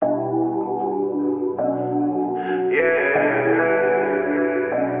Vision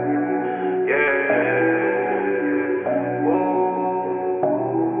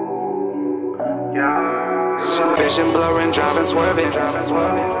blurring, driving, swerving.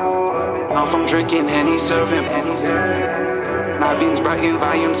 I'm from drinking, Henny serving. My beams brighten,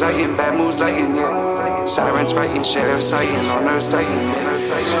 volumes lighting, bad moves lighting, yeah. Sirens fighting, sheriffs sighting, on earth tighten,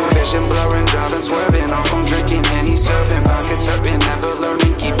 yeah. Vision blurring, driving, swerving. I'm from drinking, Henny serving. Pockets hurting, never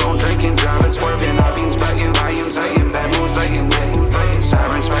learning, keep on drinking, driving, swerving. My beams brighten, volumes lighting, bad moves lighting, yeah.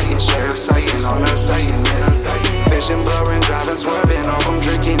 Sirens fighting, sheriffs sighting, on earth tighten, yeah. Vision blurring, driving, swerving. All from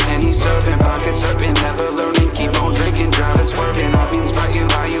drinking, Henny serving. Pockets hurting, never learning, keep on drinking, driving, swerving. Our beams biting,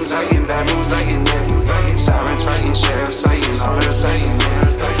 volumes lighting, bad moves lighting, yeah. Sirens fighting, sheriffs sighting, all earth sighting,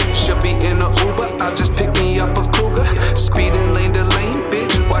 yeah. Should be in a Uber, I just pick me up a cougar. Speeding lane to lane,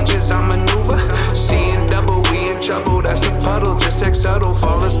 bitch, watch as I maneuver. Seeing double, we in trouble, that's a puddle. Just act subtle,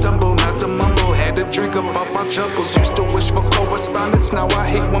 fall or stumble, not to mumble. Had to drink up off my chuckles. Used to wish for correspondence, now I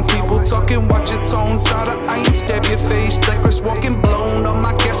hate when people talking. Watch your tone, solder iron, stab your face like Chris walking. Blown on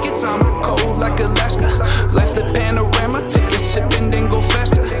my caskets, I'm cold like Alaska. Left the panorama, take a sip and then go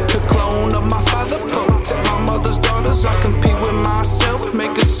faster. The clone of my father, protect my mother's daughters. I compete with myself,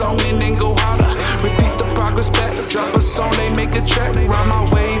 make a song and then go harder. Repeat the progress back, drop a song, they make a track. Ride my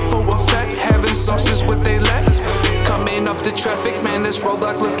way for a fact, having sauces what they lack. Coming up the traffic, man, this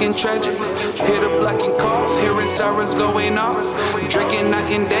roadblock looking tragic. Hit a black and cough, hearing sirens going off. Drinking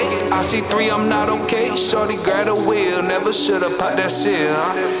night and day, I see three, I'm not okay. Shorty grab a wheel, never should've popped that shit,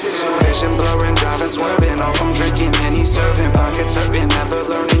 huh? Vision blurring, driving, swerving. All from drinking, Henny serving. Pockets hurting, never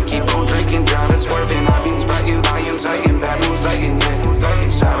learning, keep on drinking, driving, swerving. Our beams brighten, volumes lighting, bad moves lighting, yeah.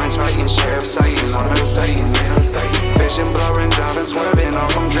 Sirens fighting, sheriffs sighting, on earth sighting, yeah. Vision blurring, driving, swerving. All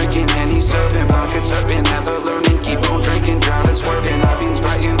from drinking, Henny serving. Pockets hurting, never learning, keep on drinking, driving, swerving. Our beams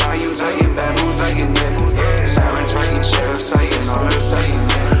brighten, volumes lighting, bad moves lighting, yeah. Sirens fighting, sheriffs sighting, on earth sighting,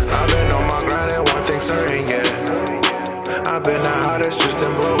 yeah. I've been on my grind and one thing certain, yeah. I've been the hottest, just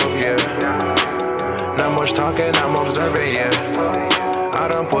didn't blow up, yeah. Not much talking, I'm observing, yeah. I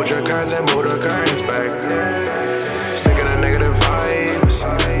done pulled your cards and moved the curtains back. Sick of the negative vibes,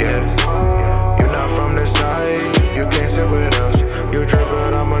 yeah. You're not from this side, you can't sit with us. You drip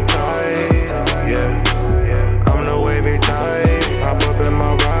but I'm a type, yeah. I'm the wavy type, hop up in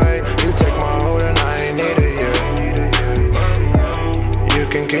my ride. You take my hold and I ain't need it, yeah. You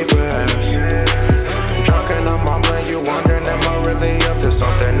can keep it ass. Drunk and I'm mumbling, you wondering am I really up to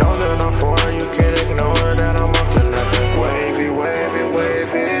something? No, they're not for it, you can't ignore that I'm up to nothing. Wavy, wavy,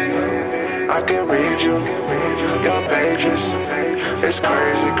 wavy, I can read you, your pages. It's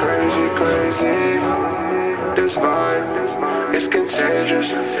crazy, crazy, crazy. This vibe is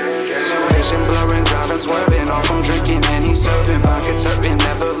contagious. Vision blurring, driving, swerving. All from drinking, Henny serving. Pockets hurting,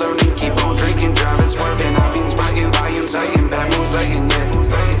 never learning, keep on drinking, driving, swerving. Our beams biting, volumes lighting, bad moves lighting,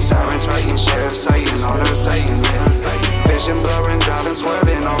 yeah. Sirens fighting, sheriffs sighting, on earth sighting, yeah. Vision blurring, driving,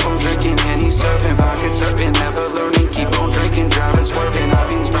 swerving. All from drinking, Henny serving. Pockets hurting, never learning, keep on drinking, driving, swerving. Our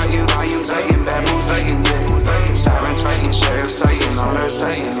beams biting, volumes lighting, bad moves lighting, yeah. Sirens fighting, sheriffs sighting, on earth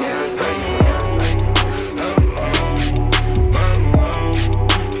sighting, yeah.